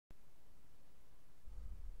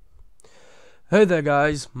Hey there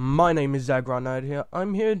guys, my name is Zagron Knight here.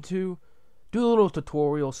 I'm here to do a little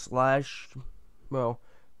tutorial slash, well,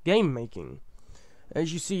 game making.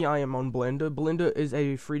 As you see, I am on Blender. Blender is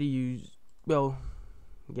a free to use, well,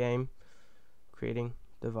 game creating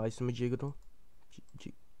device majiggle.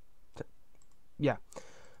 Yeah.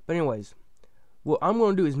 But anyways, what I'm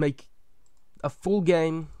going to do is make a full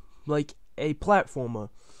game, like a platformer.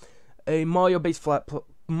 A Mario-based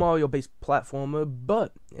platformer,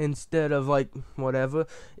 but instead of like whatever,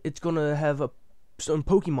 it's gonna have some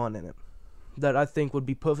Pokemon in it that I think would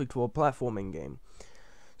be perfect for a platforming game.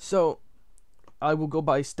 So I will go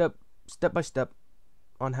by step by step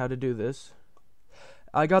on how to do this.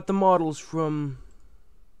 I got the models from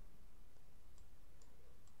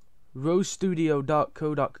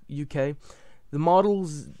rosestudio.co.uk. The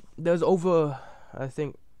models, there's over, I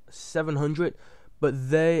think, 700, but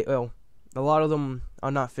a lot of them are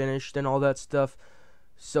not finished and all that stuff.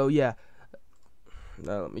 So yeah,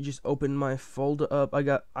 let me just open my folder up.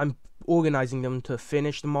 I'm organizing them to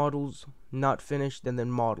finished models, not finished, and then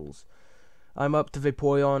models. I'm up to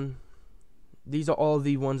Vaporeon. These are all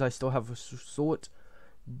the ones I still have a sort,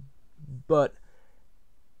 but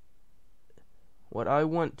what I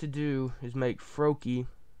want to do is make Froakie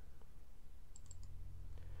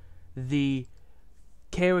the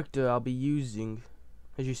character I'll be using.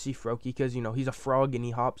 As you see, Froakie, because you know he's a frog and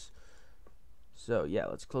he hops. So yeah,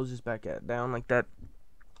 let's close this back down like that.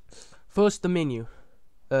 First, the menu.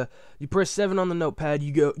 You press 7 on the notepad.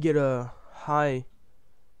 You get a high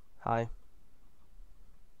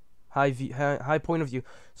point of view.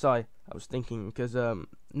 Sorry, I was thinking because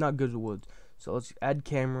not good with words. So let's add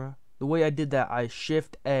camera. The way I did that, I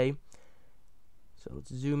Shift A. So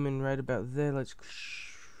let's zoom in right about there. Let's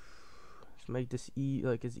make this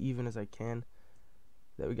like as even as I can.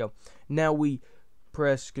 There we go. Now we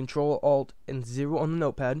press Control Alt and 0 on the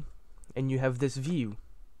notepad, and you have this view.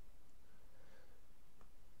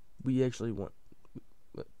 We actually want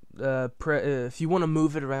if you want to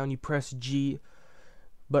move it around, you press G,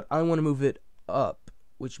 but I want to move it up,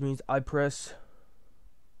 which means I press,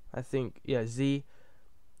 I think, yeah, Z.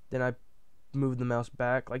 Then I move the mouse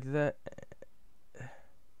back like that,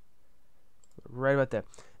 right about there.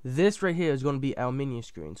 This right here is going to be our menu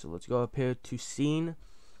screen. So let's go up here to Scene.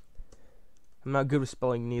 I'm not good with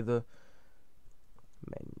spelling neither.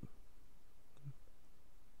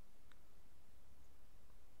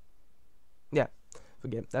 Yeah,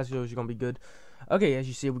 forget. That's usually going to be good. Okay, as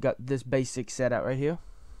you see, we got this basic setup right here.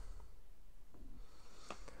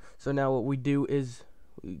 So now what we do is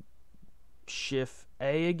we Shift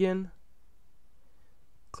A again.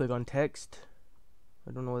 Click on text.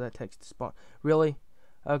 I don't know where that text is spawned. Really?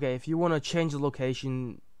 Okay, if you want to change the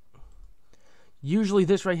location, usually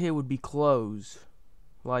this right here would be close,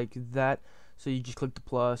 like that. So you just click the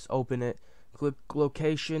plus, open it, click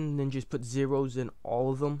location, then just put zeros in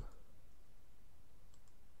all of them.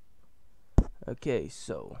 Okay,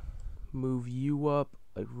 so move you up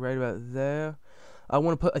like right about there. I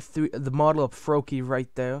want to put the model of Froakie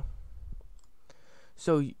right there.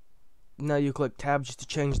 So now you click tab just to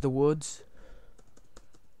change the woods.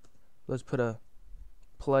 Let's put a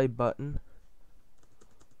play button.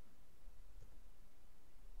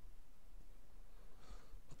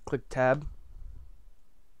 Click tab.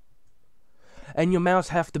 And your mouse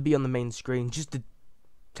have to be on the main screen just to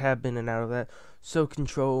tab in and out of that. So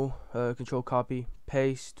control copy,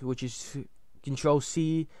 paste, which is control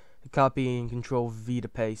C to copy and control V to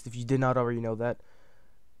paste, if you did not already know that.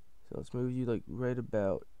 So let's move you like right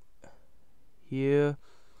about here.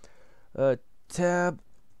 Tab.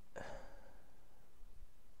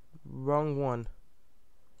 Wrong one.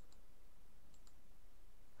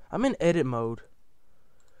 I'm in edit mode.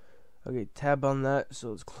 Okay, tab on that.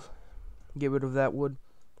 So let's get rid of that wood.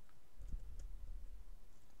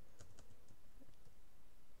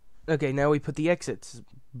 Okay, now we put the exits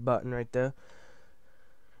button right there.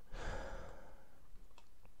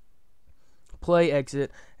 Play,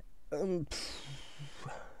 exit. And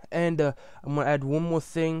I'm gonna add one more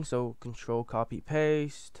thing. So control copy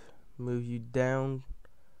paste. Move you down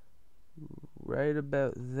right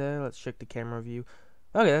about there. Let's check the camera view.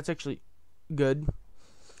 Okay, that's actually good.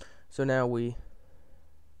 So now we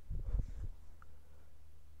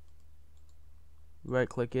right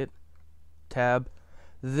click it, tab.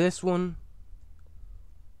 This one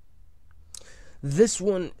is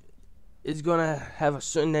gonna have a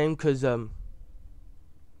certain name because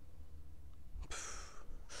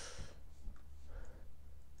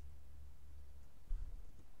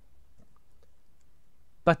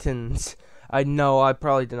buttons. I know I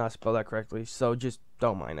probably did not spell that correctly, so just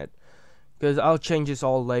don't mind it, because I'll change this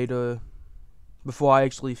all later before I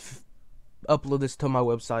actually upload this to my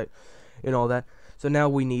website and all that. So now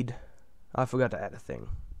we need, I forgot to add a thing.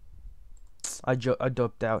 I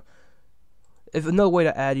duped out. If another way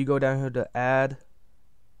to add, you go down here to add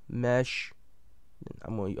mesh.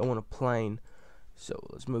 I want a plane. So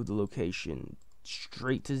let's move the location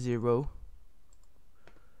straight to 0.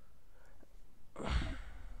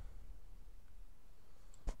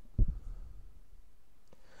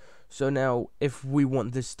 So now, if we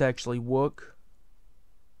want this to actually work,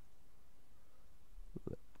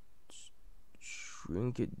 let's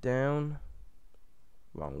shrink it down.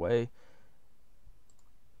 Wrong way.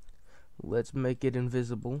 Let's make it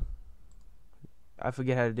invisible. I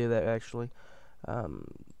forget how to do that actually.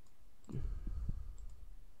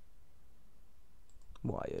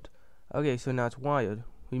 Wired. Okay, so now it's wired.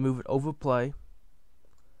 We move it over play.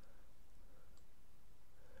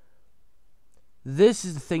 This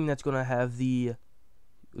is the thing that's going to have the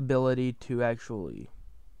ability to actually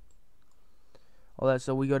all that.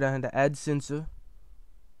 So we go down to add sensor.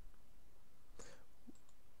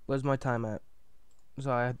 Where's my time at?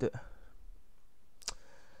 Sorry, I had to.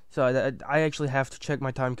 Sorry, I actually have to check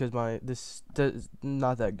my time because this is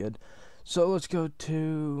not that good. So let's go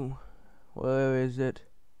to, where is it?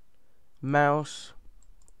 Mouse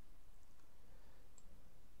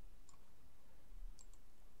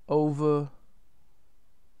over.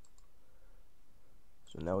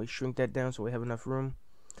 So now we shrink that down so we have enough room.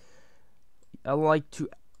 I like to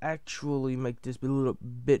actually make this a little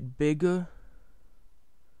bit bigger.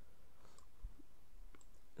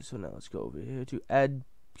 So now let's go over here to add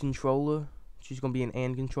controller. She's gonna be an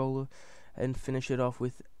AND controller, and finish it off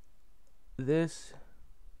with this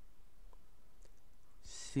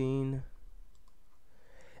scene.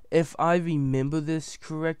 If I remember this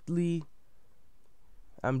correctly,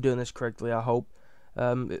 I'm doing this correctly, I hope.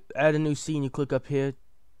 Add a new scene. You click up here,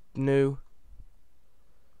 new.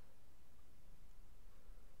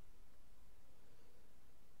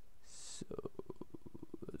 So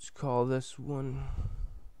let's call this one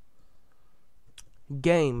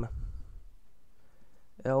game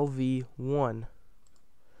LV1.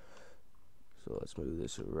 So let's move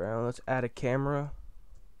this around. Let's add a camera.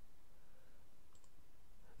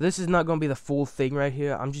 This is not going to be the full thing right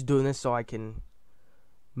here. I'm just doing this so I can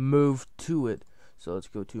move to it. So let's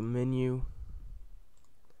go to menu,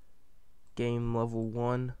 game level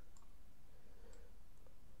 1.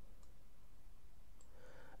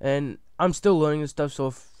 And I'm still learning this stuff, so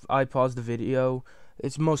if I pause the video,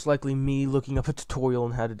 it's most likely me looking up a tutorial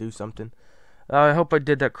on how to do something. I hope I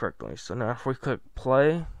did that correctly. So now if we click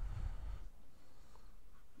play,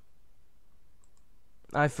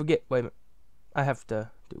 I forget, wait a minute, I have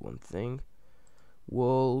to do one thing.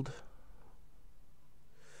 World.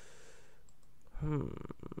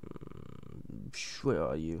 Where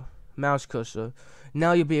are you? Mouse cursor.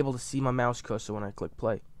 Now you'll be able to see my mouse cursor when I click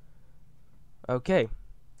play. Okay.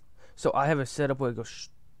 So I have a setup where it goes.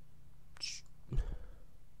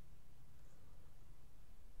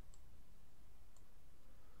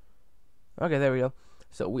 Okay, there we go.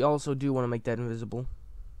 So we also do want to make that invisible.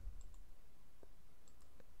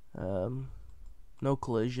 No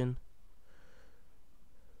collision.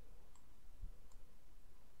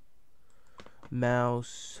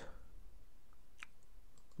 Mouse,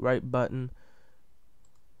 right button,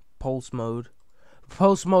 pulse mode.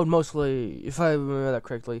 Pulse mode mostly, if I remember that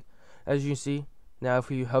correctly, as you can see, now if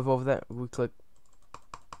we hover over that, we click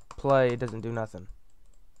play, it doesn't do nothing.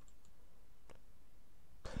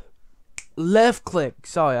 Left click,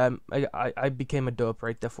 sorry, I became a dope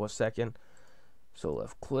right there for a second. So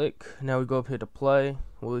left click, now we go up here to play.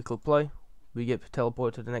 When we click play, we get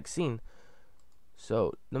teleported to the next scene.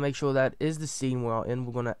 So to make sure that is the scene we're in,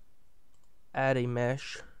 we're gonna add a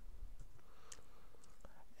mesh,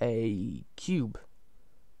 a cube.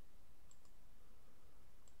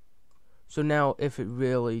 So now if it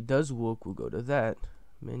really does work, we'll go to that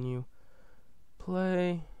menu,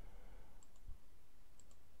 play.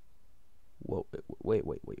 Whoa, wait.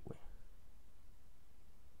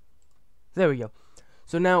 There we go.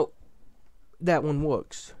 So now that one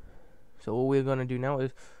works. So what we're gonna do now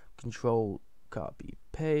is control copy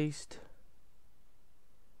paste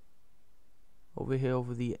over here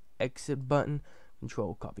over the exit button,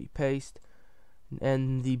 control copy paste,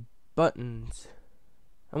 and the buttons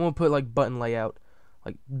I'm gonna put like button layout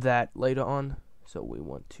like that later on. So we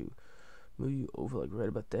want to move you over like right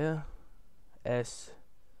about there. S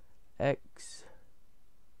X,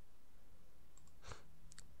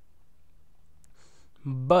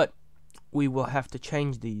 but we will have to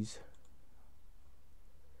change these.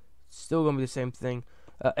 Still gonna be the same thing.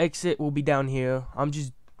 Exit will be down here. I'm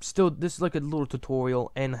just still, this is like a little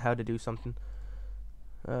tutorial and how to do something.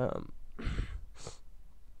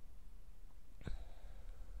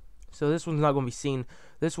 So this one's not going to be seen.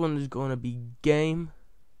 This one is going to be game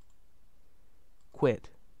quit.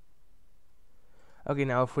 Okay,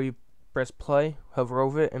 now if we press play, hover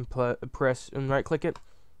over it, and press and right click it,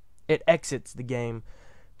 it exits the game.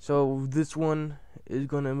 So this one is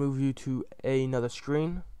going to move you to another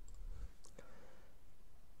screen.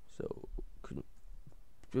 So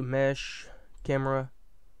mesh, camera,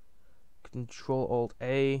 Control Alt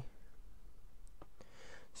A.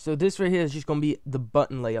 So this right here is just going to be the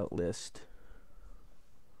button layout list.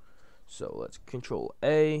 So let's Control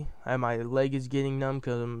A. My leg is getting numb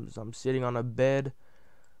because I'm sitting on a bed.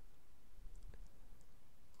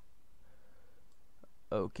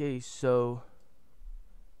 Okay, so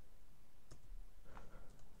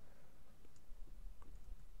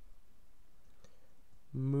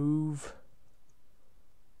move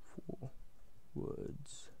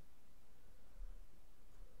forwards.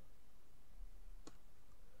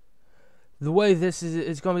 The way this is,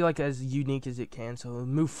 it's gonna be like as unique as it can. So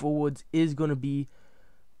move forwards is gonna be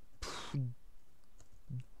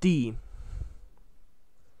D.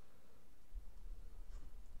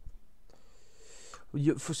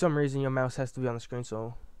 For some reason, your mouse has to be on the screen.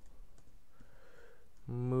 So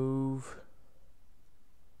move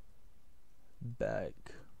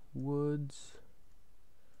backwards.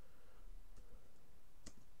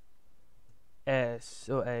 S.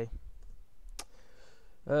 So A.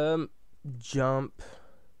 Jump.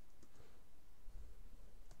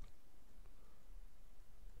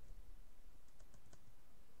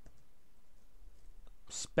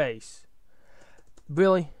 Space.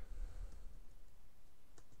 Really?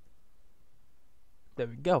 There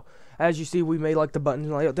we go. As you see, we made like the buttons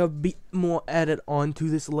layout. There'll be more added on to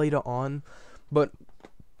this later on, but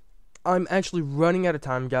I'm actually running out of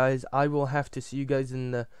time, guys. I will have to see you guys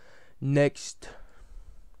in the next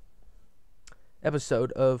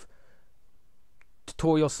episode of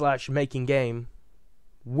tutorial / making game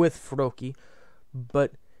with Froki.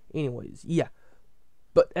 But anyways, yeah.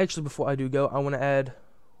 But actually, before I do go, I want to add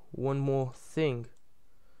one more thing.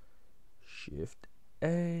 Shift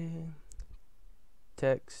A,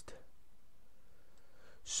 text.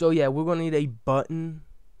 So yeah, we're gonna need a button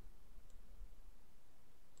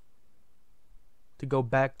to go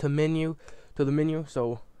back to the menu.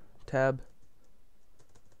 So tab,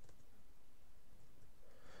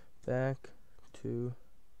 back to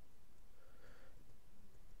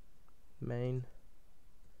main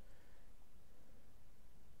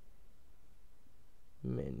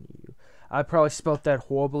menu. I probably spelled that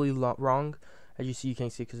horribly wrong. As you see, you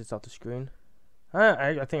can't see because it's off the screen.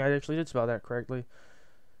 I think I actually did spell that correctly.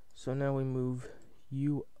 So now we move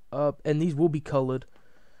you up, and these will be colored.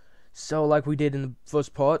 So like we did in the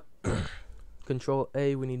first part, Control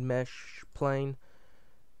A, we need mesh plane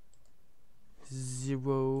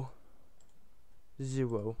 0,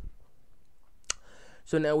 0.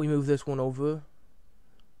 So now we move this one over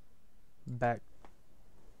back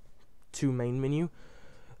to main menu.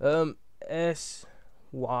 S,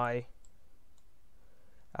 Y.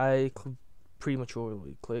 I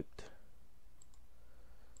prematurely clicked.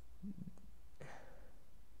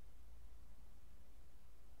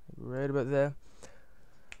 Right about there.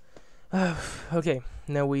 Okay,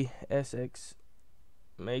 now we SX,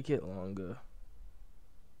 make it longer.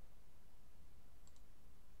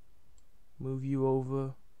 Move you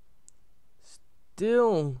over.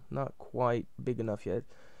 Still not quite big enough yet.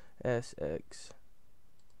 SX.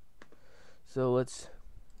 So let's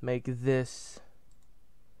make this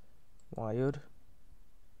wired.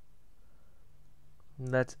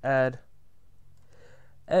 Let's add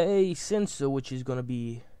a sensor, which is going to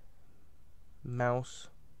be mouse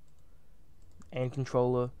and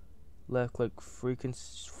controller. Left click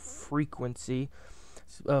frequency.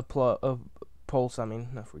 Pulse, I mean,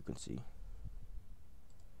 not frequency.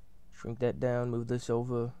 Shrink that down, move this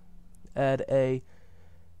over. Add a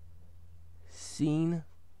scene.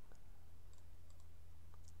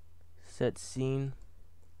 Set scene.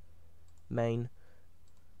 Main.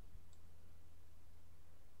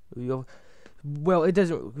 Well, it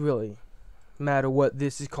doesn't really matter what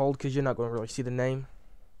this is called because you're not going to really see the name.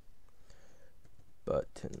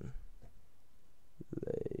 Button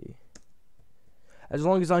lay. As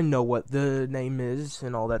long as I know what the name is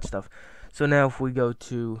and all that stuff. So now if we go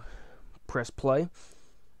to press play,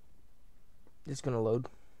 it's going to load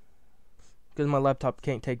because my laptop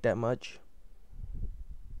can't take that much.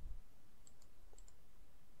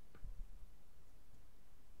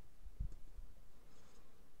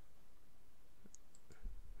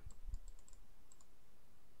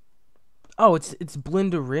 Oh, it's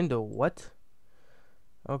Blenderindo. What?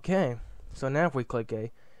 Okay. So now if we click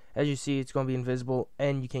A, as you see, it's going to be invisible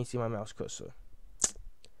and you can't see my mouse cursor.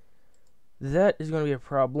 That is going to be a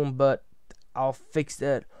problem, but I'll fix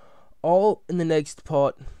that all in the next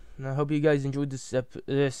part. And I hope you guys enjoyed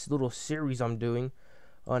this little series I'm doing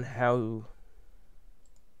on how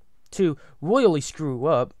to royally screw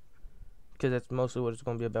up, because that's mostly what it's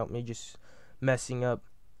going to be about, me just messing up.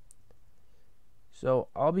 So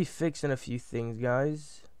I'll be fixing a few things,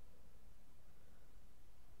 guys.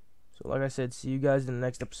 So like I said, see you guys in the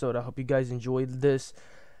next episode. I hope you guys enjoyed this.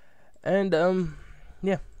 And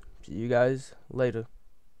yeah, see you guys later.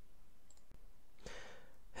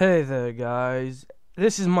 Hey there, guys.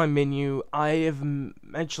 This is my menu. I am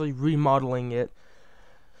actually remodeling it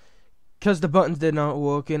because the buttons did not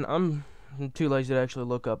work, and I'm too lazy to actually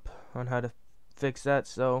look up on how to fix that.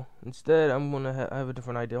 So instead, I'm gonna have a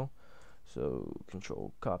different idea. So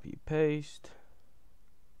Control Copy Paste.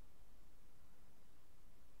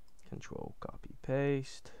 Control Copy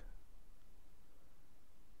Paste.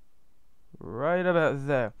 Right about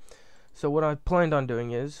there. So what I planned on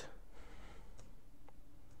doing is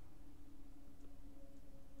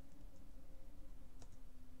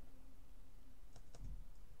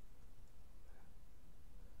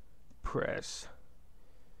press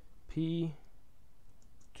P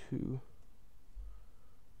to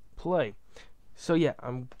play. So yeah,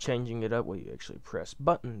 I'm changing it up where you actually press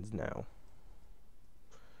buttons now.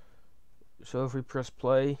 So if we press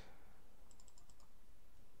play,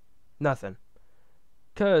 nothing,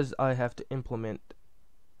 because I have to implement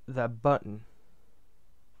that button.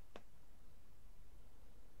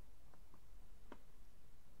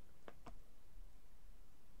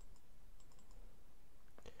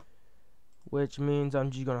 Which means I'm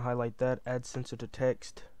just going to highlight that, add sensor to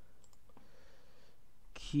text,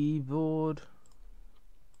 keyboard,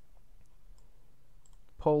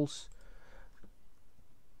 pulse,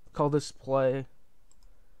 call this play,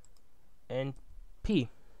 and P.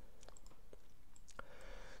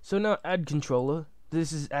 So now add controller.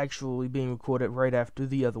 This is actually being recorded right after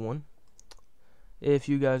the other one. If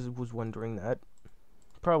you guys was wondering that.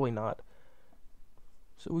 Probably not.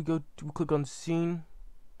 So we click on scene.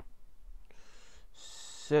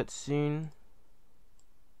 Set scene.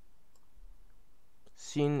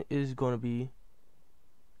 Scene is going to be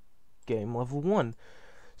game level 1.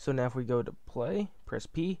 So now if we go to play, press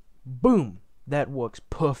P, boom! That works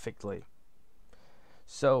perfectly.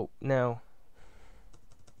 So now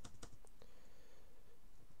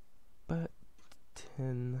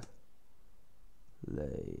button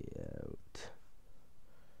layout.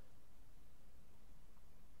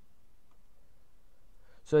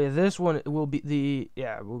 So yeah, this one will be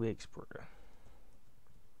will be Explorer.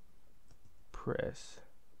 Press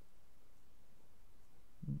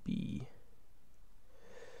B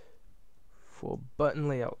for button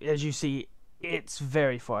layout. As you see, it's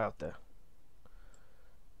very far out there.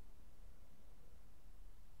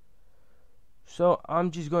 So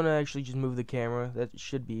I'm just gonna actually just move the camera. That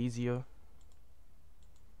should be easier.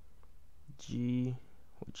 G,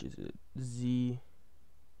 which is it? Z.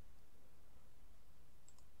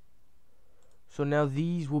 So now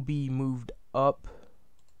these will be moved up.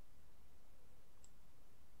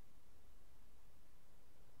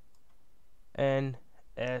 And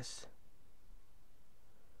S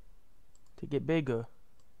to get bigger.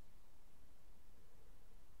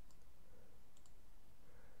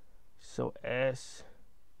 So S.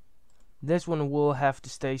 This one will have to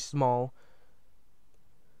stay small.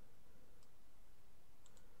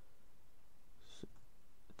 So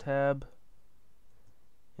tab.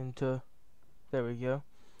 Enter. There we go.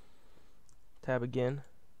 Tab again.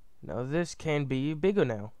 Now this can be bigger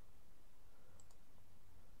now.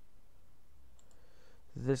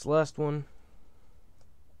 This last one.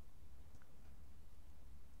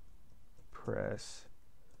 Press.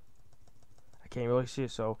 I can't really see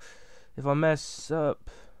it, so if I mess up,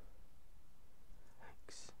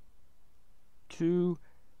 X to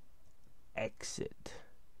exit.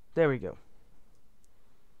 There we go.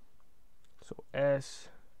 So S,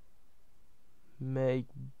 make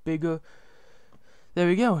bigger. There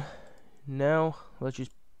we go. Now let's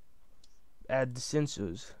just add the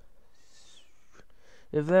sensors.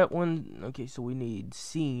 If that one, okay, so we need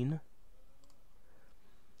scene.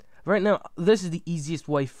 Right now, this is the easiest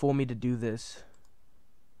way for me to do this.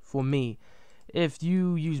 For me, if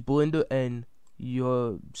you use Blender and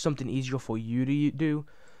you're something easier for you to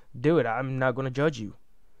do it. I'm not gonna judge you,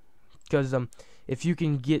 because if you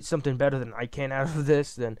can get something better than I can out of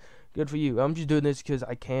this, then good for you. I'm just doing this because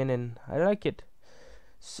I can and I like it.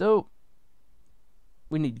 So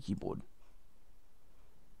we need a keyboard.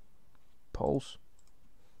 Pulse.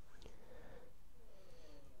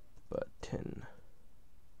 Button.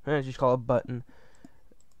 I just call it button.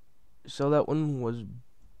 So that one was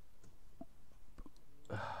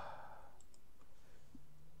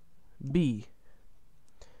B.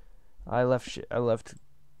 I left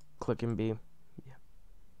clicking B. Yeah.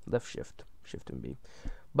 Left shift and B.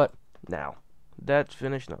 But now that's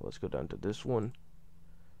finished. Now let's go down to this one.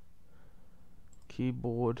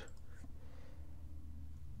 Keyboard.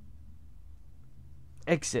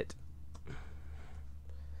 Exit.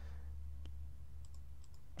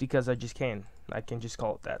 Because I just can. I can just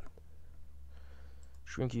call it that.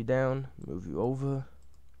 Shrink you down, move you over.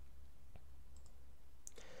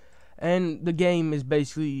 And the game is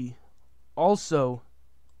basically also,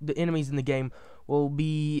 the enemies in the game will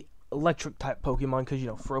be electric type Pokemon, because you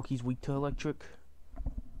know Froakie's weak to electric.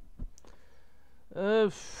 We're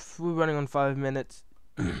running on 5 minutes.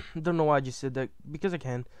 Don't know why I just said that, because I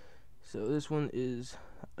can. So this one is,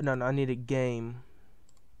 no, I need a game.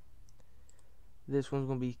 This one's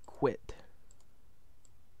gonna be quit.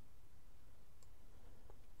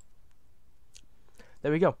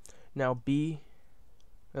 There we go. Now B,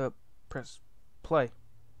 press play.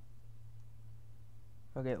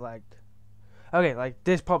 Okay, it lagged. Okay, like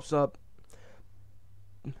this pops up.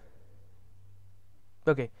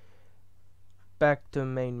 Okay, back to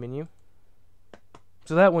main menu.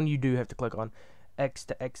 So that one you do have to click on X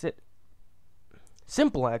to exit.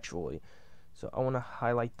 Simple actually. So I want to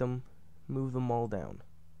highlight them, move them all down.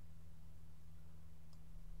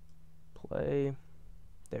 Play.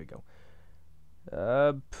 There we go.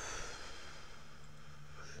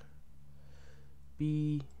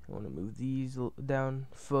 B. I want to move these down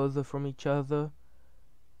further from each other.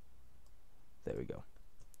 There we go.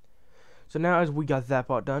 So now as we got that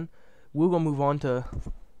part done, we're going to move on to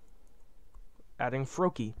adding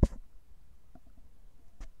Froakie.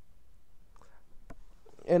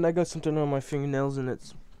 And I got something on my fingernails and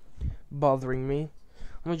it's bothering me.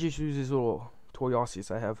 I'm going to just use this little toy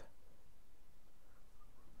Arceus I have.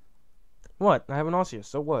 What? I have an Arceus,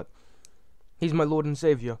 so what? He's my lord and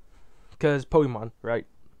savior. Because Pokemon, right?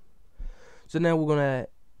 So now we're going to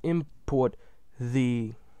import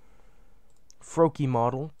the Froakie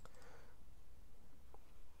model,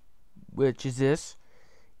 which is this,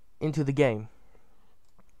 into the game.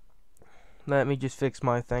 Let me just fix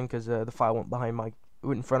my thing, because the file went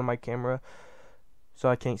in front of my camera, so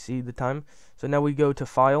I can't see the time. So now we go to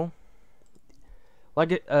File.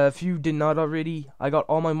 Like if you did not already, I got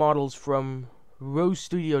all my models from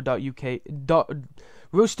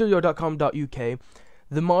rosestudio.com.uk.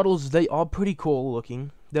 The models, they are pretty cool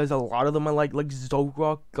looking. There's a lot of them I like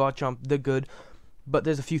Zoroark, Garchomp, they're good. But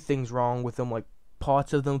there's a few things wrong with them, like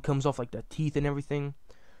parts of them comes off, like the teeth and everything.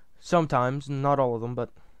 Sometimes, not all of them,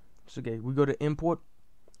 but it's okay. We go to Import,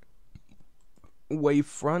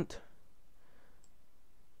 Wavefront,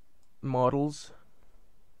 Models,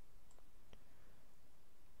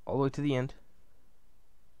 all the way to the end.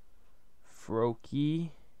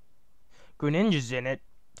 Froakie, Greninja's in it,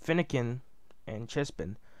 Finnegan, and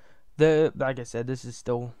Chespin. Like I said, this is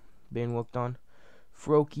still being worked on.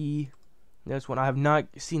 Froakie, this one I have not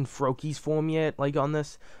seen Froakie's form yet, like on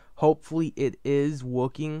this. Hopefully it is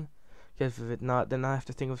working, because if it's not, then I have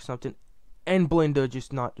to think of something. And Blender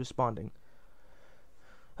just not responding.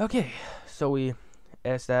 Okay, so we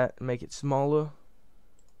ask that, make it smaller.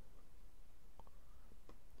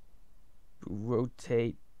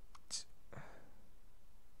 Rotate.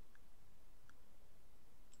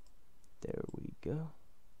 There we go.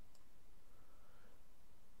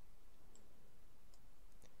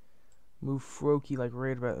 Move Froakie like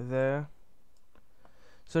right about there.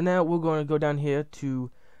 So now we're going to go down here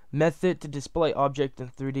to Method to display object in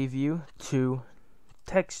 3D view, to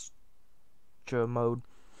texture mode,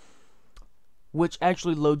 which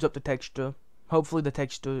actually loads up the texture. Hopefully the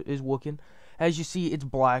texture is working. As you see, it's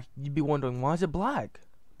black. You'd be wondering, why is it black?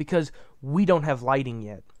 Because we don't have lighting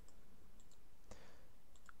yet.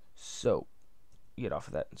 So, get off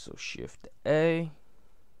of that. So, Shift A.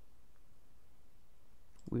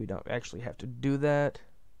 We don't actually have to do that.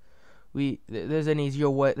 There's an easier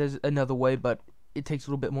way. There's another way, but it takes a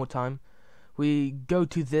little bit more time. We go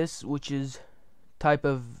to this, which is type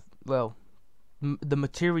of, well, the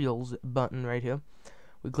materials button right here.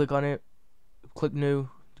 We click on it, click new,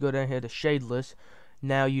 go down here to shadeless.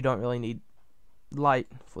 Now you don't really need light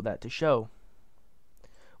for that to show.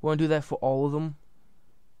 We want to do that for all of them.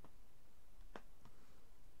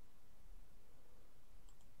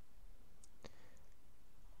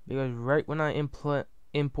 Because right when I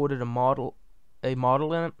imported a model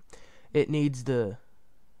in it, it needs the,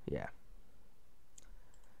 yeah.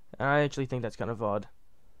 And I actually think that's kind of odd.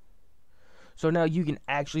 So now you can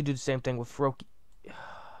actually do the same thing with Froakie.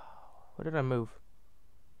 What did I move?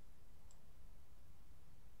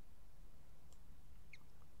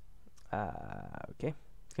 Okay.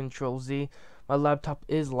 Control Z. My laptop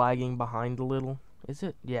is lagging behind a little. Is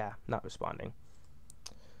it? Yeah, not responding.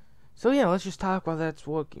 So yeah, let's just talk while that's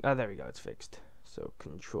working. Oh, there we go, it's fixed. So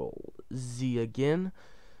Control Z again,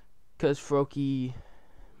 because Froakie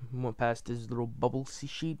went past his little bubble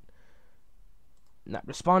sheet. Not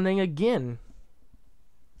responding again.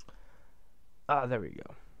 Ah, there we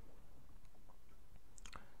go.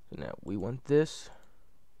 So now we want this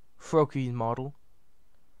Froakie model.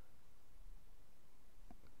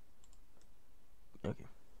 Okay.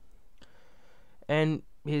 And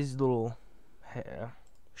his little hair.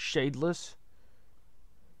 Shadeless.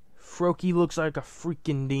 Froakie looks like a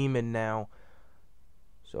freaking demon now.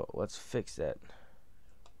 So let's fix that.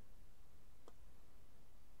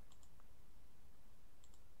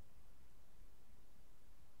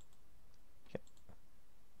 Okay.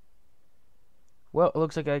 Well, it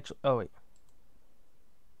looks like I actually. Oh, wait.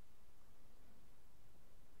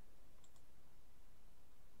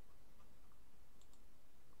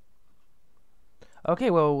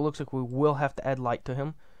 Okay, well, it looks like we will have to add light to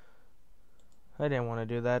him. I didn't want to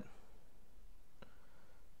do that.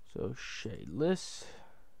 So, shadeless.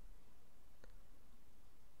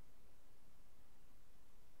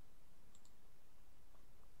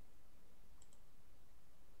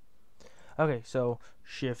 Okay, so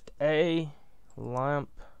Shift A, lamp.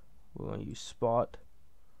 We're going to use spot.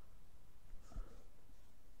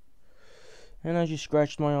 And I just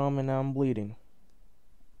scratched my arm and now I'm bleeding.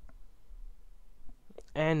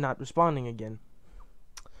 And not responding again.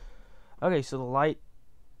 Okay, so the light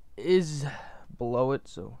is below it,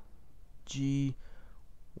 so G,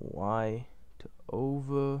 Y to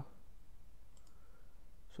over.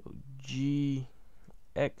 So G,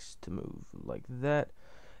 X to move like that.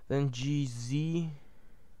 Then G, Z.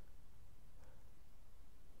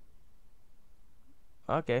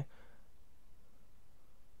 Okay.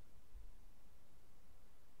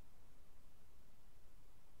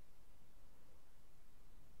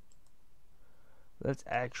 Let's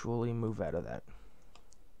actually move out of that.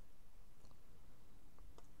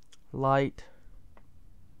 Light.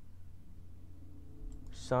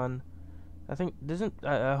 Sun. I think doesn't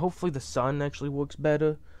hopefully the sun actually works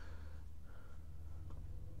better.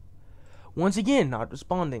 Once again, not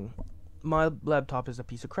responding. My laptop is a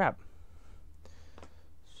piece of crap.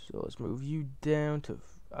 So let's move you down to.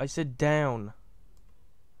 I said down.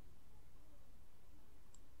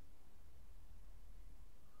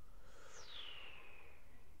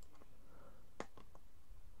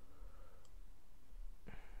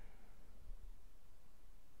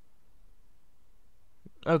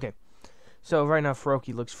 Okay. So right now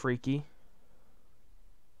Froakie looks freaky.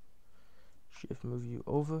 Shift move you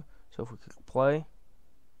over. So if we click play.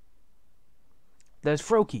 There's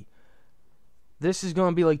Froakie. This is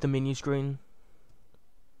gonna be like the menu screen.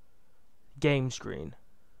 Game screen.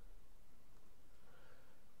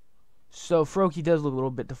 So Froakie does look a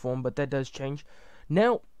little bit deformed, but that does change.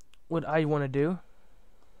 Now, what I want to do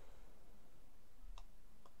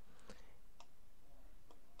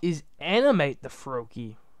is animate the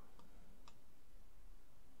Froakie.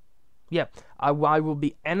 Yeah, I will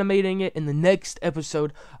be animating it in the next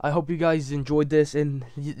episode. I hope you guys enjoyed this, and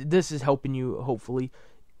this is helping you, hopefully,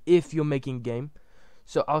 if you're making a game.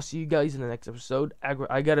 So I'll see you guys in the next episode.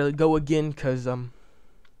 I gotta go again, because, I'm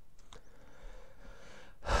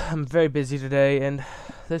very busy today, and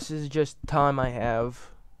this is just time I have.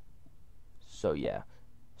 So, yeah.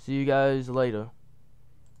 See you guys later.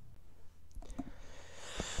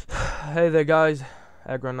 Hey there, guys.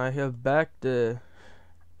 Agro and I here back to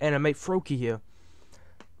animate Froakie here.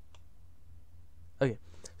 Okay,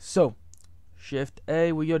 so Shift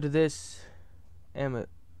A, we go to this. Nah,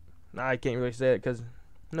 I can't really say it because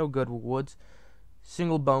no good with woods.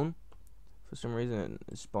 Single bone. For some reason,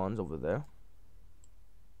 it spawns over there.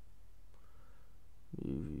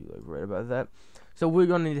 Like right about that. So we're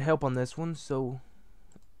gonna need help on this one. So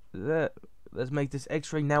let's make this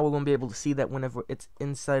X-ray. Now we're gonna be able to see that whenever it's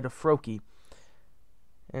inside of Froakie,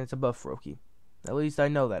 and it's above Froakie. At least I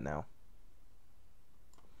know that now.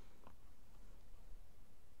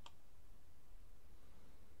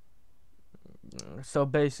 So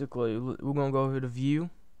basically, we're gonna go over to View,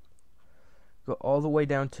 go all the way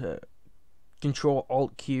down to Control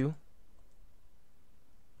Alt Q,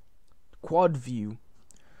 Quad View.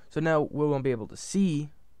 So now we're gonna be able to see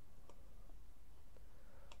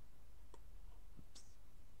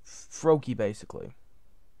Froakie basically.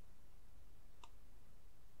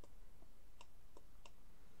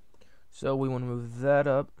 So we want to move that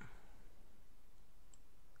up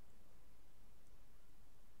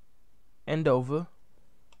and over.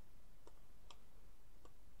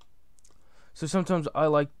 So sometimes I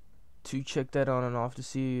like to check that on and off to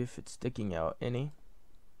see if it's sticking out any.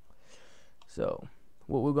 So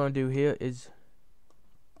what we're going to do here is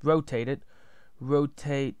rotate it.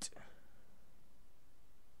 Rotate.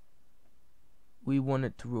 We want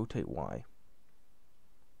it to rotate Y.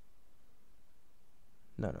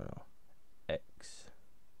 No. X.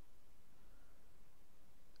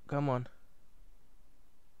 Come on.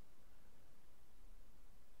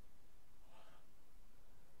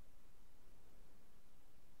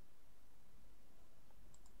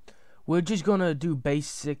 We're just gonna do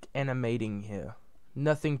basic animating here.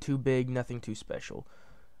 Nothing too big, nothing too special.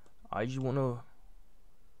 I just wanna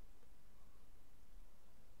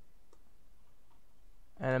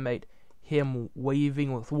animate him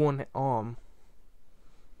waving with one arm.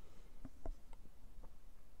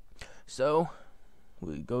 So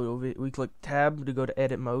we go over, we click tab to go to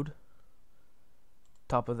edit mode.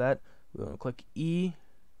 Top of that, we're gonna click E,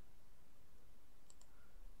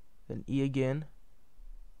 then E again.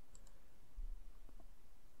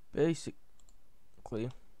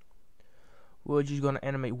 Basically, we're just gonna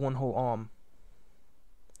animate one whole arm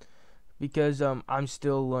because I'm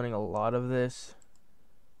still learning a lot of this.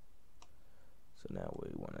 So now we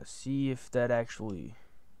want to see if that actually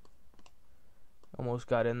almost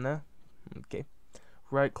got in there. Okay,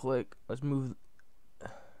 right click. Let's move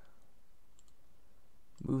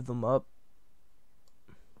them up.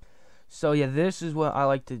 So yeah, this is what I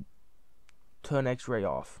like to turn X-ray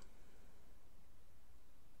off.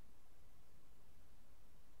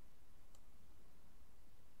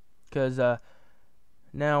 Because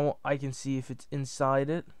now I can see if it's inside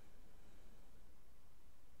it.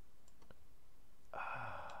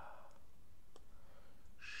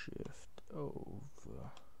 Shift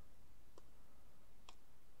over.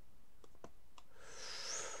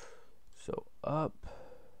 So up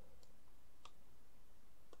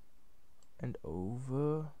and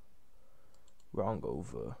over. Wrong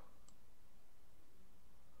over.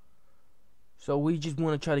 So we just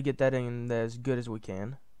want to try to get that in there as good as we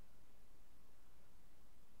can.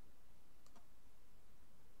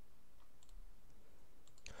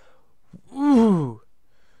 Ooh,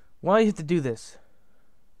 why do you have to do this?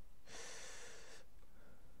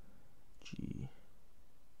 G.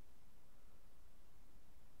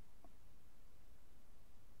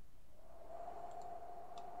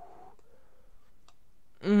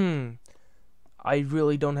 I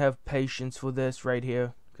really don't have patience for this right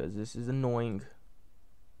here because this is annoying.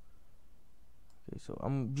 Okay, so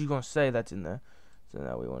I'm just gonna say that's in there. So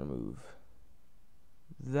now we want to move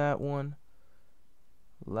that one.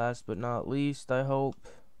 Last but not least, I hope,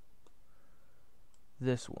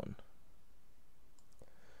 this one.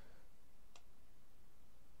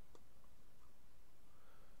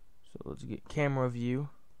 So let's get camera view.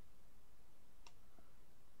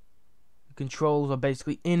 The controls are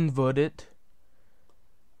basically inverted.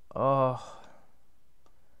 Oh,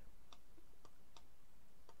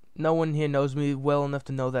 no one here knows me well enough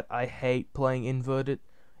to know that I hate playing inverted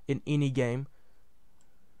in any game.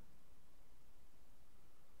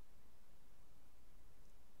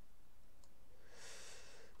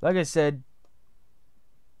 Like I said,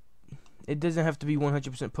 it doesn't have to be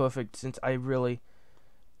 100% perfect since I really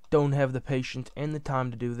don't have the patience and the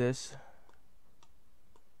time to do this.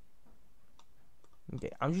 Okay,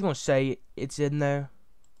 I'm just gonna say it's in there.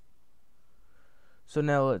 So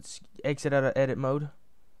now let's exit out of edit mode.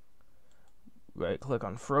 Right click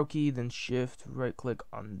on Froki, then shift right click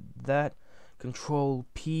on that. Control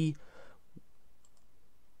P.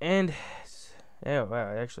 And yeah,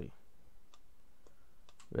 wow, actually.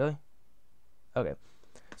 Really? Okay.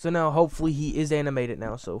 So now hopefully he is animated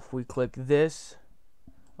now. So if we click this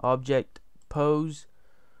object pose,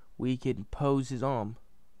 we can pose his arm.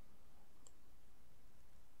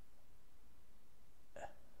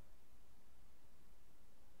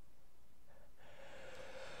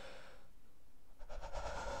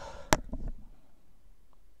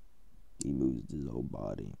 He moves his whole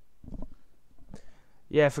body.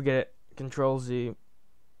 Yeah, forget it. Control Z.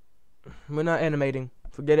 We're not animating.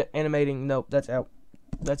 Forget it. Animating. Nope, that's out.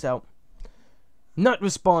 That's out. Not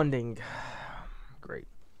responding. Great.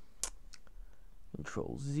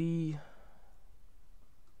 Control Z.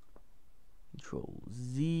 Control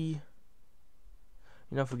Z.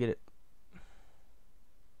 You know, forget it.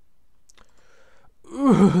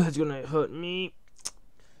 Ooh, that's gonna hurt me.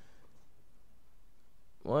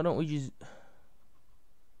 Why don't we just...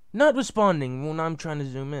 Not responding when I'm trying to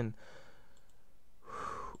zoom in.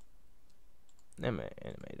 Animate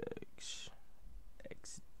X.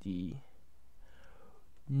 XD.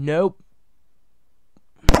 Nope.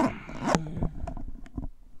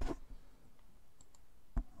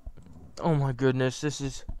 Oh my goodness, this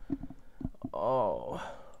is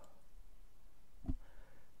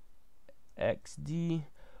XD.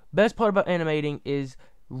 Best part about animating is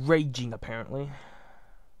raging, apparently.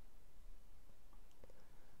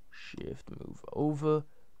 Shift, move over.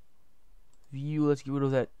 View, let's get rid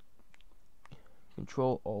of that.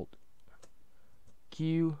 Control, Alt,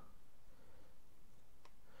 Q.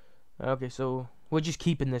 Okay, so we're just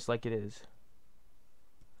keeping this like it is.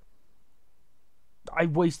 I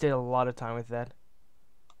wasted a lot of time with that.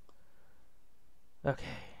 Okay.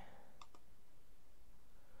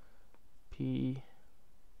 P.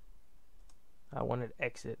 I wanted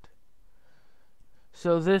exit.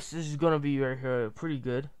 So this is gonna be right here pretty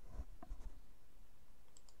good.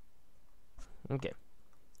 Okay.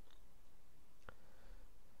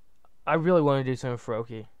 I really want to do something with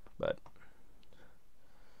Froakie, but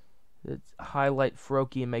let's highlight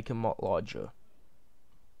Froakie and make him larger.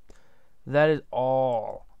 That is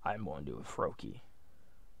all I'm going to do with Froakie.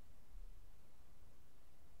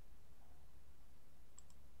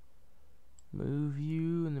 Move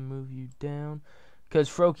you and then move you down, because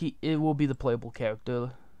Froakie, it will be the playable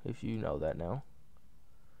character if you know that now.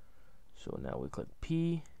 So now we click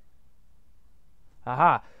P.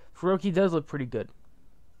 Aha! Froakie does look pretty good.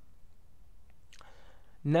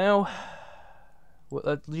 Now, well,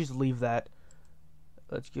 let's just leave that.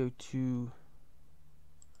 Let's go to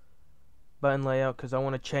button layout, because I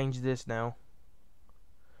want to change this now.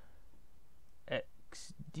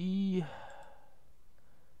 XD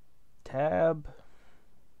tab.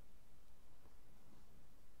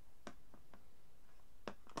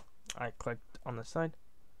 I clicked on the side.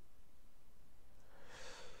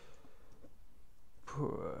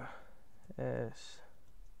 S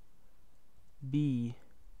B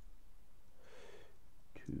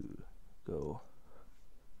to go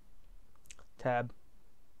tab,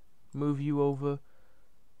 move you over,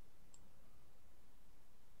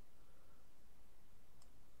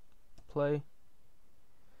 play.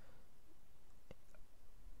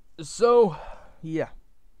 So yeah,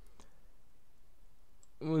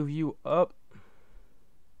 move you up,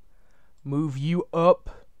 move you up.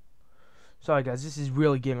 Sorry guys, this is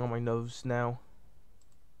really getting on my nerves now.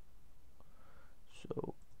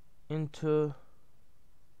 So enter,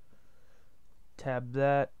 tab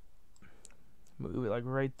that, move it like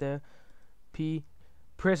right there. P,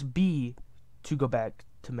 press B to go back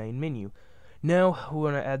to main menu. Now we're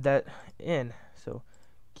gonna add that in. So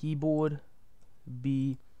keyboard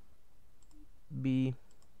B.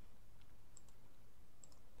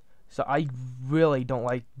 So I really don't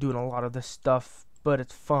like doing a lot of this stuff, but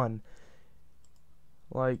it's fun.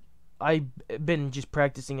 Like, I've been just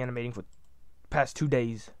practicing animating for past 2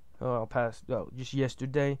 days. Just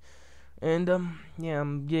yesterday. And, yeah,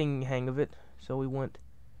 I'm getting the hang of it. So we want,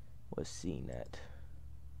 what's scene at?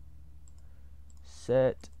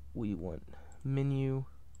 Set, we want menu.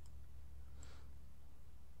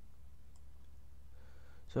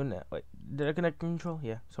 So now, wait, did I connect control?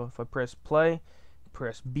 Yeah, so if I press play,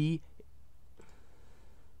 press B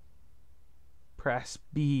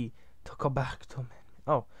to go back to menu.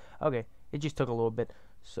 Oh, okay. It just took a little bit.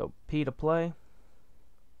 So P to play.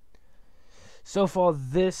 So far,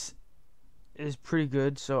 this is pretty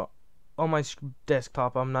good. So on my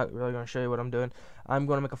desktop, I'm not really going to show you what I'm doing. I'm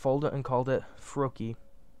going to make a folder and call it Froakie.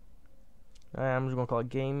 I'm just going to call it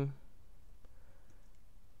Game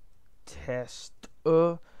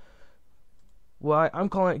Tester. Why I'm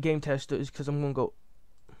calling it Game Tester is because I'm going to go.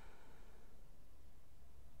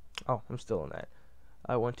 Oh, I'm still on that.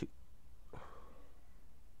 I want to.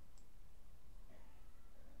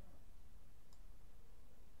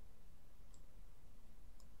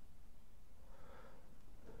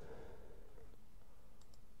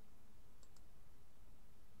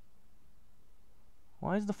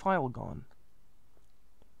 Why is the file gone?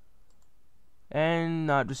 And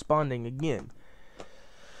not responding again.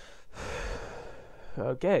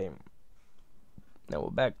 Okay. Now we're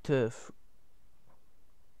back to.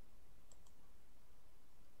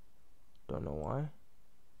 Don't know why.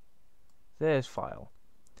 There's file.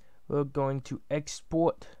 We're going to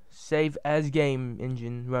export, save as game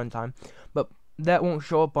engine runtime, but that won't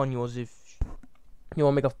show up on yours if you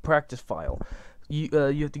want to make a practice file. You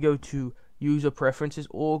have to go to user preferences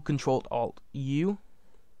or Control Alt U.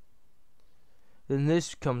 Then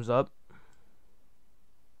this comes up.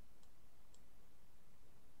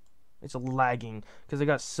 It's lagging because I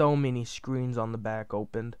got so many screens on the back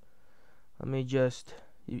opened. Let me just,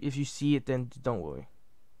 if you see it, then don't worry.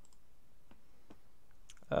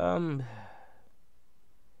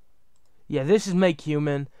 Yeah, this is Make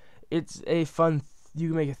Human. It's a fun, you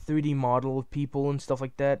can make a 3D model of people and stuff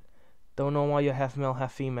like that. Don't know why you're half male,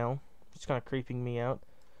 half female. It's kind of creeping me out.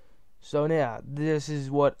 So yeah, this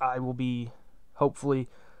is what I will be hopefully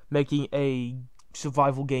making a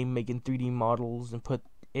survival game, making 3D models and put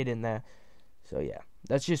it in there. So yeah,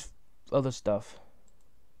 that's just other stuff.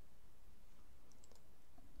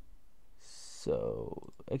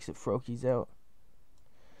 So exit Froakies out.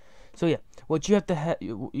 So yeah, what you have to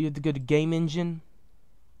you have to go to Game Engine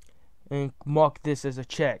and mark this as a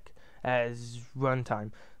check as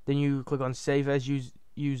runtime. Then you click on Save as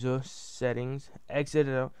User Settings, exit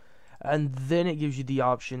it out, and then it gives you the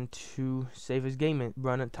option to save as game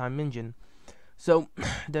runtime engine. So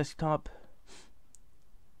desktop,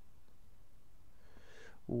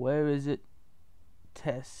 where is it?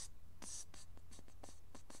 Test.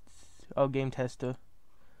 Oh, game tester,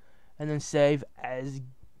 and then save as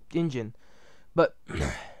engine. But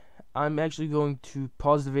I'm actually going to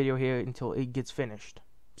pause the video here until it gets finished.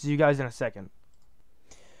 See you guys in a second.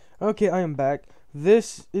 Okay, I am back.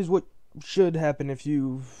 This is what should happen if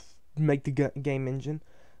you make the game engine.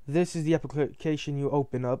 This is the application you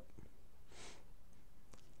open up.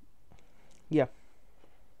 Yeah.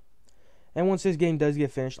 And once this game does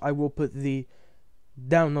get finished, I will put the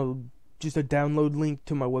download, just a download link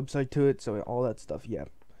to my website to it, so all that stuff, yeah.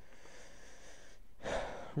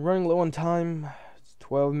 Running low on time. It's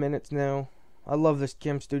 12 minutes now. I love this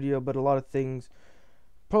Cam Studio, but a lot of things,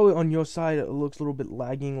 probably on your side, it looks a little bit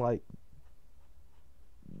lagging, like,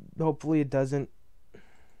 hopefully it doesn't.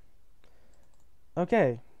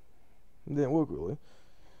 Okay. It didn't work really.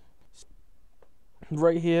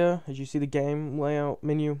 Right here, as you see the game layout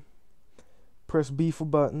menu, press B for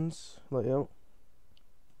buttons, layout,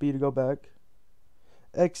 B to go back,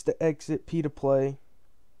 X to exit, P to play.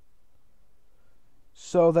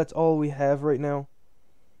 So that's all we have right now.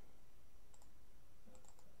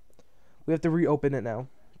 We have to reopen it now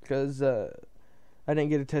because I didn't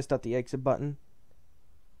get to test out the exit button.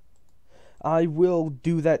 I will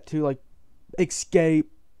do that too, like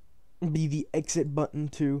escape be the exit button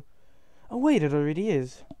too. Oh wait, it already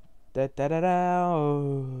is. Da da da da.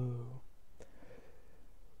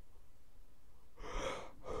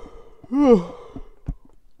 Oh.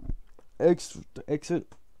 Exit.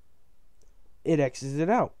 It exits it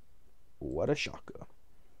out. What a shocker.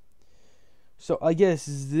 So I guess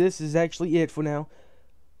this is actually it for now.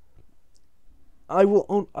 I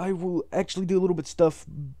will actually do a little bit stuff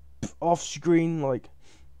off screen, like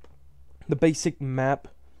the basic map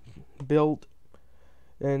build,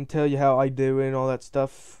 and tell you how I do it and all that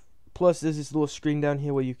stuff. Plus there's this little screen down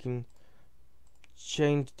here where you can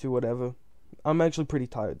change to whatever. I'm actually pretty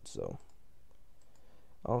tired, so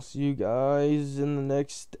I'll see you guys in the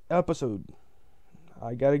next episode.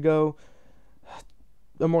 I gotta go.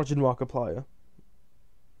 A margin Markiplier.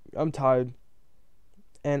 I'm tired.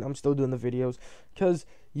 And I'm still doing the videos. Because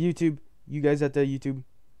YouTube, you guys out there, YouTube,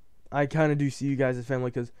 I kind of do see you guys as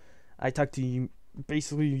family. Because I talk to you,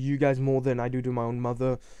 basically you guys more than I do to my own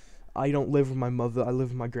mother. I don't live with my mother. I live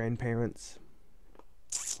with my grandparents.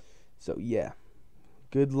 So yeah.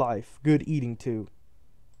 Good life. Good eating too.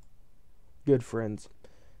 Good friends.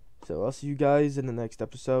 So I'll see you guys in the next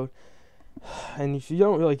episode. And if you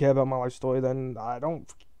don't really care about my life story, then I don't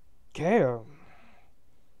care.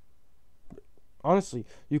 Honestly,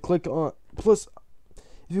 you click on, plus,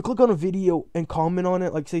 if you click on a video and comment on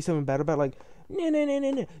it, like say something bad about it, like,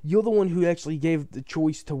 nah, you're the one who actually gave the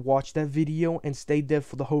choice to watch that video and stayed there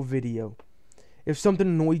for the whole video. If something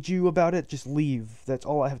annoyed you about it, just leave. That's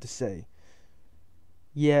all I have to say.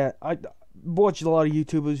 Yeah, I watch a lot of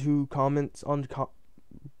YouTubers who comments on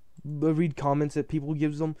read comments that people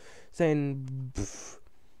gives them saying,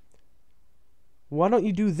 why don't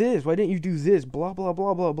you do this? Why didn't you do this? Blah blah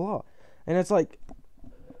blah blah blah. And it's like,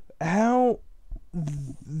 how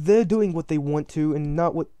they're doing what they want to and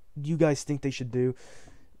not what you guys think they should do.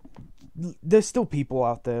 There's still people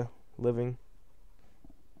out there living.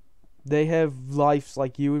 They have lives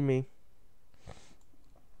like you and me.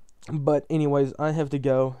 But anyways, I have to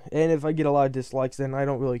go. And if I get a lot of dislikes, then I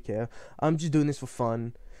don't really care. I'm just doing this for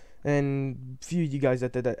fun. And a few of you guys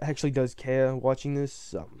out there that actually does care watching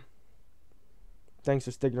this, thanks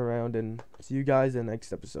for sticking around, and see you guys in the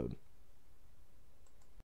next episode.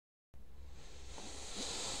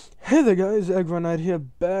 Hey there guys, Egronite here,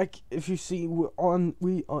 back. If you see, we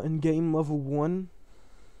are in game level 1.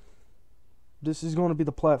 This is going to be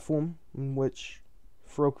the platform in which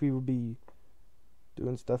Froakie will be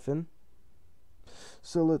doing stuff in.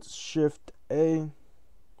 So let's shift A,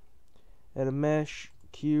 add a mesh,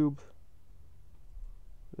 cube,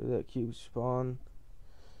 that cube spawn,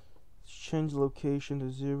 let's change the location to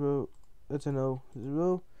 0, that's an O,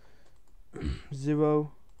 0,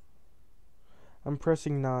 0, I'm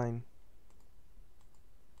pressing 9,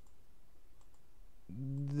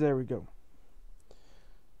 there we go.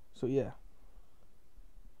 So yeah,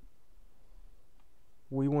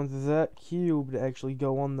 we want that cube to actually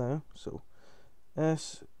go on there. So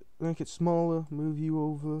S, make it smaller, move you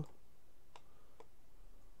over.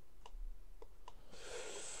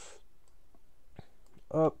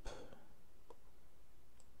 Up.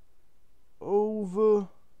 Over.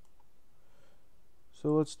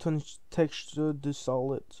 So let's turn texture to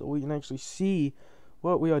solid so we can actually see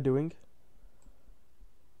what we are doing.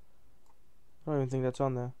 I don't even think that's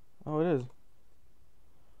on there. Oh, it is.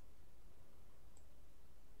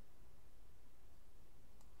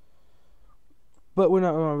 But we're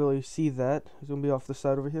not going to really see that. It's going to be off the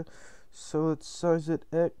side over here. So let's size it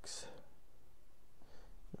X.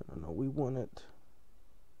 No, we want it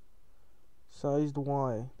sized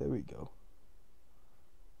Y. There we go.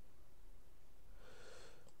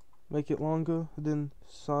 Make it longer, then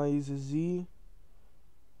size Z.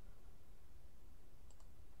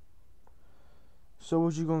 So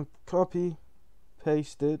what you gonna copy,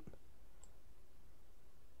 paste it.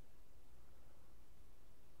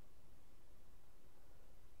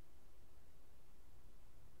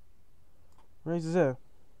 Right there.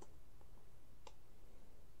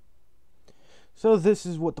 So this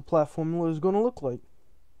is what the platform is gonna look like.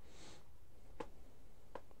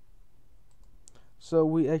 So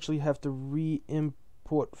we actually have to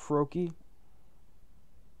re-import Froakie.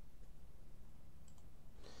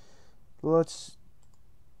 Let's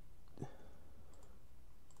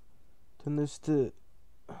turn this to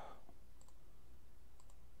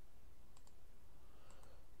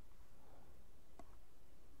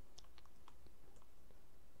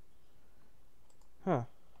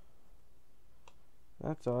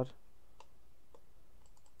that's odd.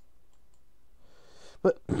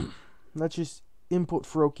 But let's just import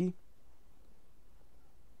Froakie.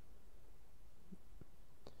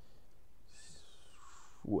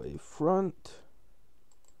 Wavefront.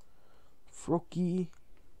 Froakie.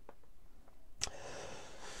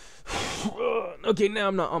 Okay, now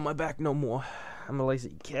I'm not on my back no more. I'm a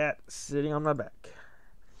lazy cat sitting on my back.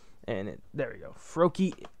 And there we go.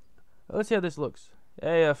 Froakie. Let's see how this looks.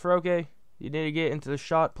 Hey, Froakie, you need to get into the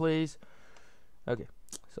shot, please. Okay,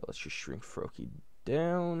 so let's just shrink Froakie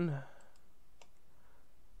down.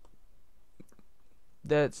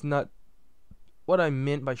 That's not what I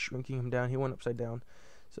meant by shrinking him down. He went upside down.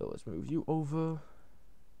 So let's move you over.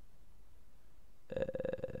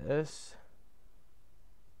 S.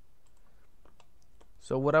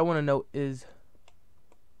 So what I want to know is,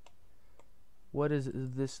 what is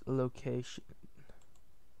this location?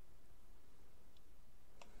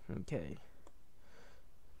 Okay.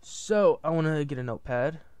 So I want to get a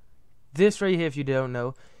notepad. This right here, if you don't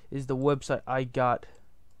know, is the website I got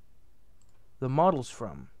the models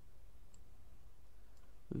from.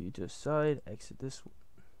 Move you to the side, exit this one,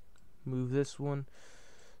 move this one.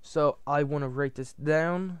 So I want to write this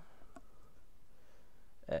down.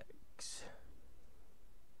 X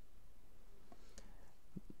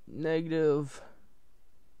negative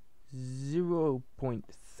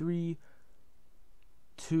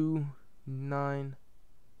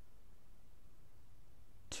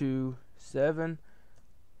 0.32927.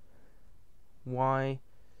 Y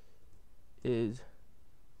is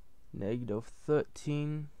negative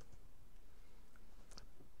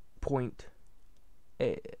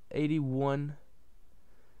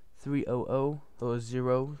 13.81300 or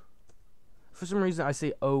 0. For some reason I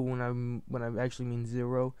say O when I actually mean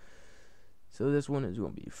 0. So this one is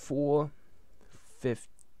going to be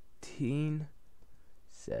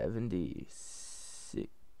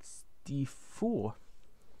 415.70.64.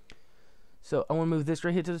 So I want to move this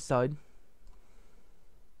right here to the side.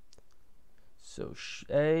 So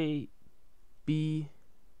A, B,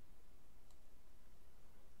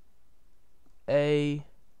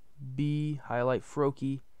 highlight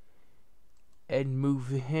Froakie, and move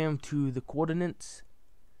him to the coordinates.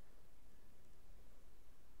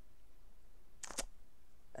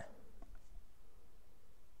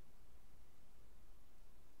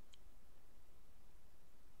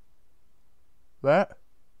 What?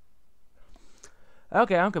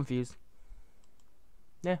 Okay, I'm confused.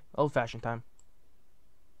 Yeah, old-fashioned time.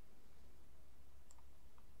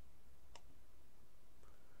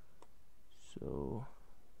 So,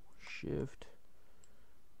 shift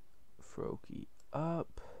Froakie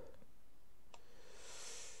up.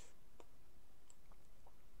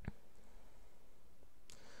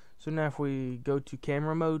 So now if we go to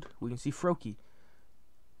camera mode, we can see Froakie.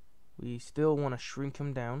 We still want to shrink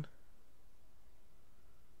him down.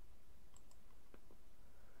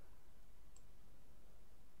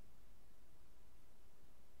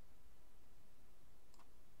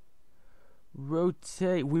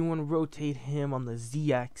 Rotate, we want to rotate him on the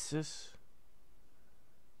Z-axis.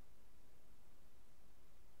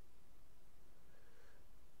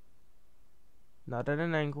 Not at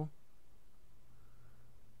an angle.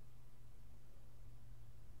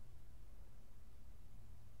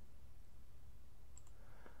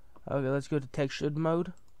 Okay, let's go to textured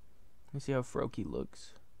mode. Let's see how Froakie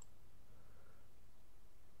looks.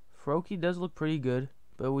 Froakie does look pretty good,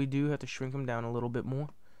 but we do have to shrink him down a little bit more.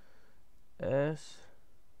 S.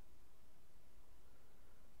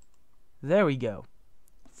 There we go.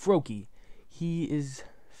 Froakie. He is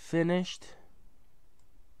finished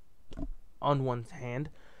on one hand.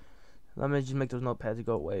 Let me just make those notepads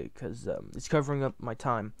go away because it's covering up my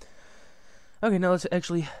time. Okay, now let's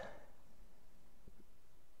actually...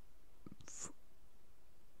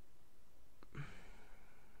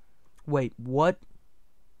 Wait, what?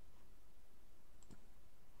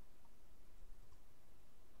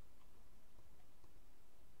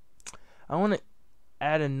 I want to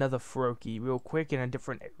add another Froakie real quick in a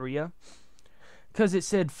different area. Because it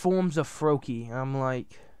said forms of Froakie. I'm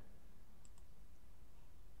like...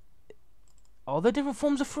 All the different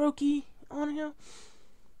forms of Froakie on here?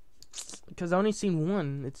 Because I only seen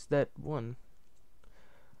one. It's that one.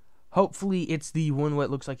 Hopefully it's the one where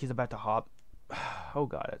it looks like he's about to hop. Oh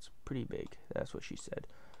god, that's pretty big. That's what she said.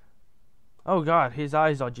 Oh god, his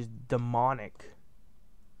eyes are just demonic.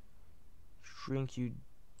 Shrink you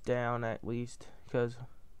down at least. Because...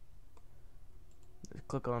 Let's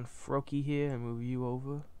click on Froakie here and move you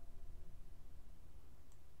over.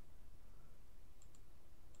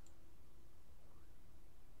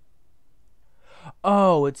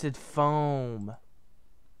 Oh, it said foam.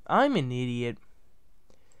 I'm an idiot.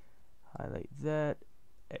 Highlight that.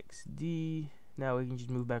 XD. Now we can just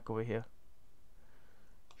move back over here.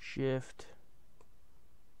 Shift.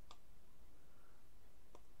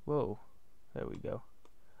 Whoa. There we go.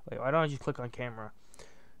 Wait, why don't I just click on camera?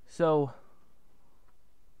 So,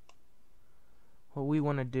 what we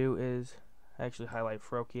want to do is actually highlight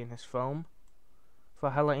Froakie and his foam. If I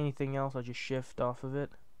highlight anything else, I'll just shift off of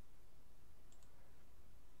it.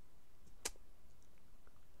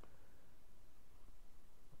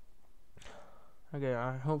 Okay,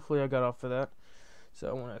 hopefully I got off of that. So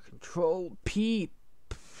I want to control P,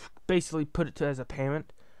 basically put it to as a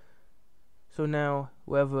parent. So now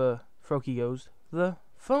wherever Froakie goes, the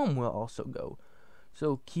foam will also go.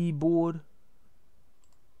 So keyboard.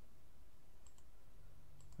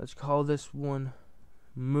 Let's call this one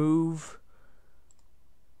move.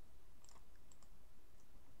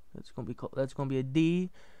 That's gonna be a D.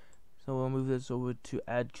 So we'll move this over to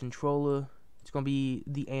add controller. It's going to be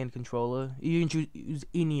the AND controller. You can use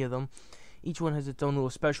any of them. Each one has its own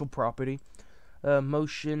little special property.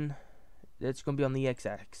 Motion, that's going to be on the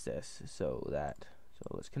x-axis. So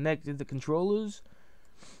let's connect the controllers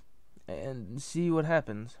and see what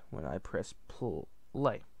happens when I press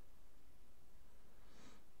play.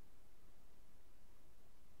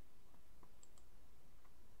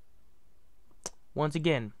 Once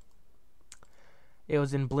again, it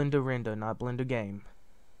was in Blender Render, not Blender Game.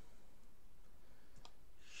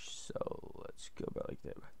 So let's go back like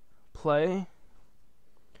that. Play.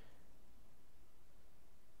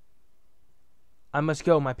 I must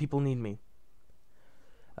go. My people need me.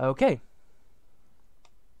 Okay.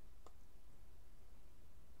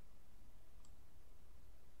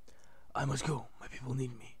 I must go. My people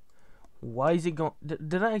need me. Why is it going?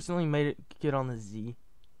 Did I accidentally made it get on the Z?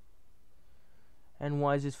 And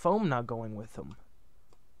why is his foam not going with him?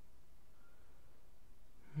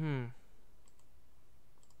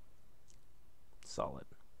 Solid.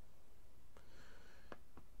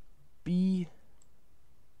 B.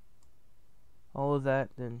 All of that,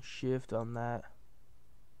 then shift on that.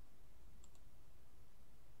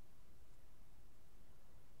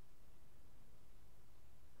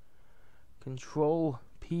 Control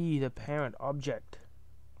P, the parent object.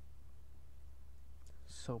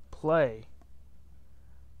 So play.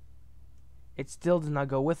 It still does not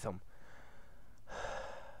go with them.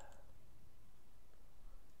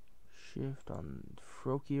 Shift on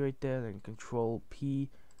Froakie right there, then Control P,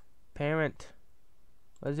 parent.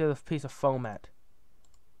 Where's the other piece of foam at?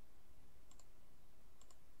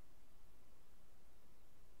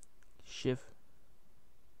 Shift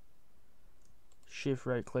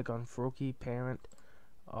right click on Froakie, parent,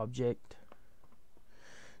 object.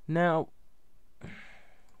 Now,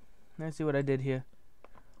 let's see what I did here.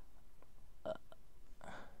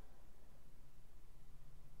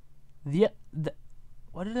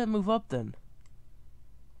 Why did that move up then?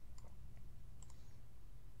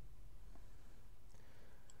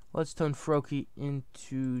 Let's turn Froakie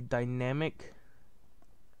into dynamic.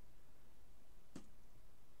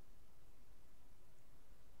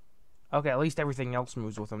 Okay, at least everything else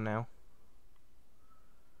moves with him now.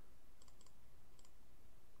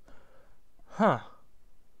 Huh.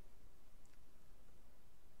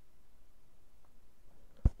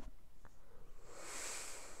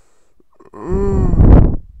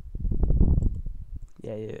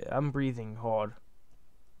 Yeah, I'm breathing hard.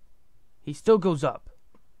 He still goes up.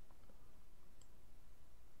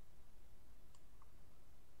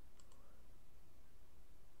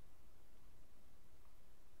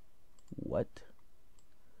 What?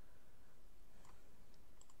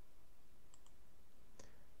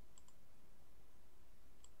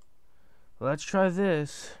 Let's try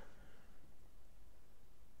this.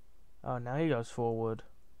 Oh, now he goes forward.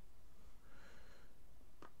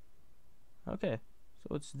 Okay,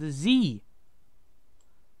 so it's the Z.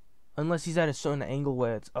 Unless he's at a certain angle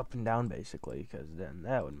where it's up and down, basically, because then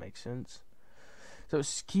that would make sense. So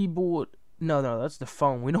it's keyboard. No, that's the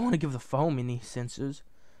phone. We don't want to give the phone any sensors.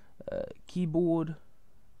 Keyboard.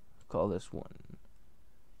 Call this one.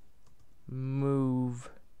 Move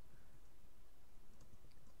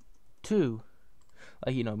to.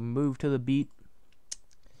 Like, move to the beat.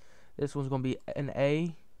 This one's going to be an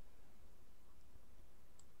A.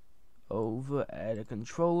 Over add a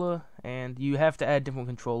controller, and you have to add different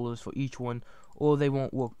controllers for each one or they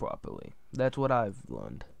won't work properly. That's what I've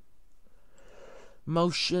learned.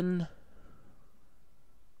 Motion.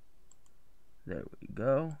 There we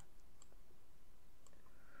go.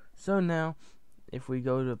 So now if we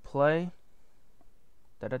go to play,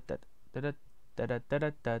 let's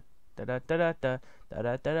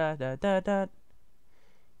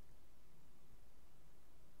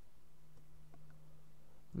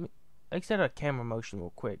set a camera motion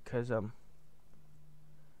real quick, cause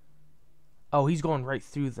oh, he's going right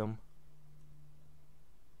through them.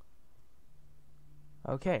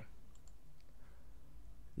 Okay.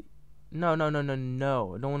 No. I don't want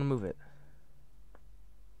to move it.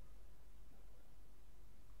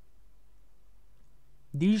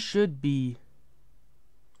 These should be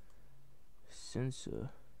sensor.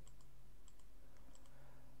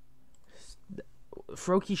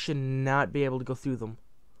 Froakie should not be able to go through them.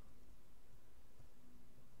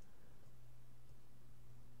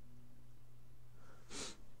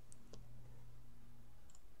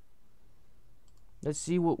 Let's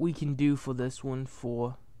see what we can do for this one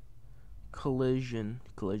for collision.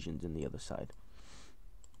 Collision's in the other side.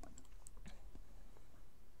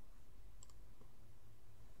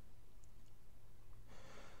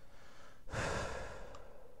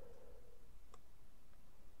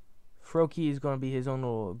 Froakie is going to be his own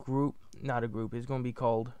little group. Not a group. It's going to be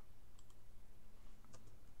called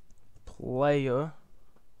player,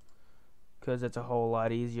 because it's a whole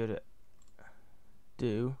lot easier to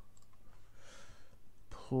do.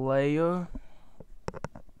 Player.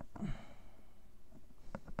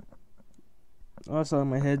 Also,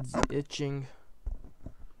 my head's itching.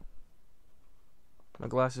 My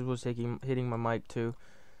glasses was hitting my mic too.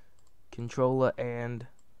 Controller and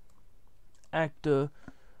actor.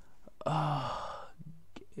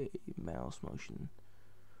 Mouse motion.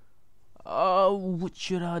 Oh, what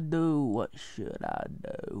should I do?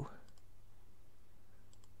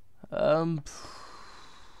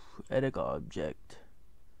 Edit object.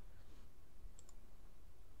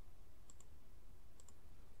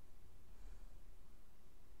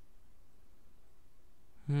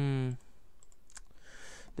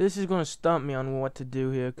 This is gonna stump me on what to do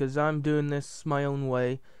here, because I'm doing this my own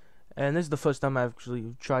way, and this is the first time I've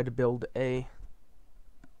actually tried to build a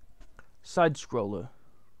side scroller.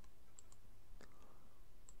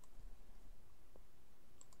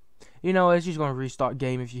 It's just gonna restart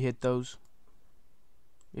game if you hit those.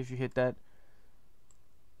 If you hit that.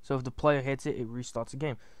 So if the player hits it, it restarts the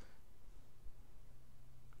game.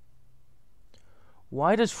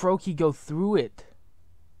 Why does Froakie go through it?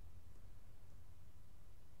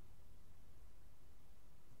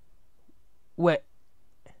 Wait.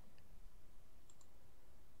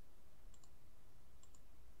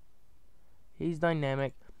 He's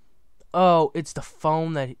dynamic. Oh, it's the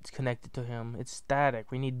phone that's connected to him. It's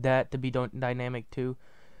static. We need that to be dynamic too.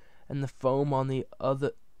 And the foam on the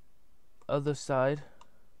other side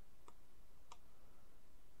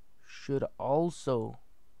should also.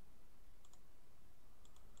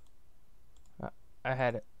 I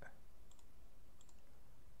had it.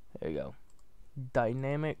 There you go.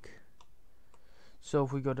 Dynamic. So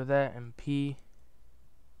if we go to that and P.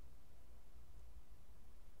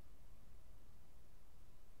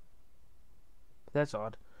 That's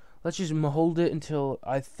odd. Let's just hold it until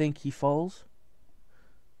I think he falls.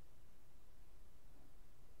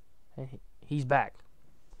 And he's back.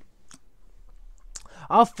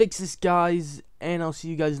 I'll fix this, guys, and I'll see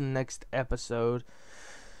you guys in the next episode.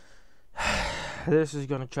 This is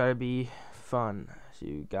gonna try to be fun. See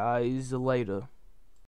you guys later.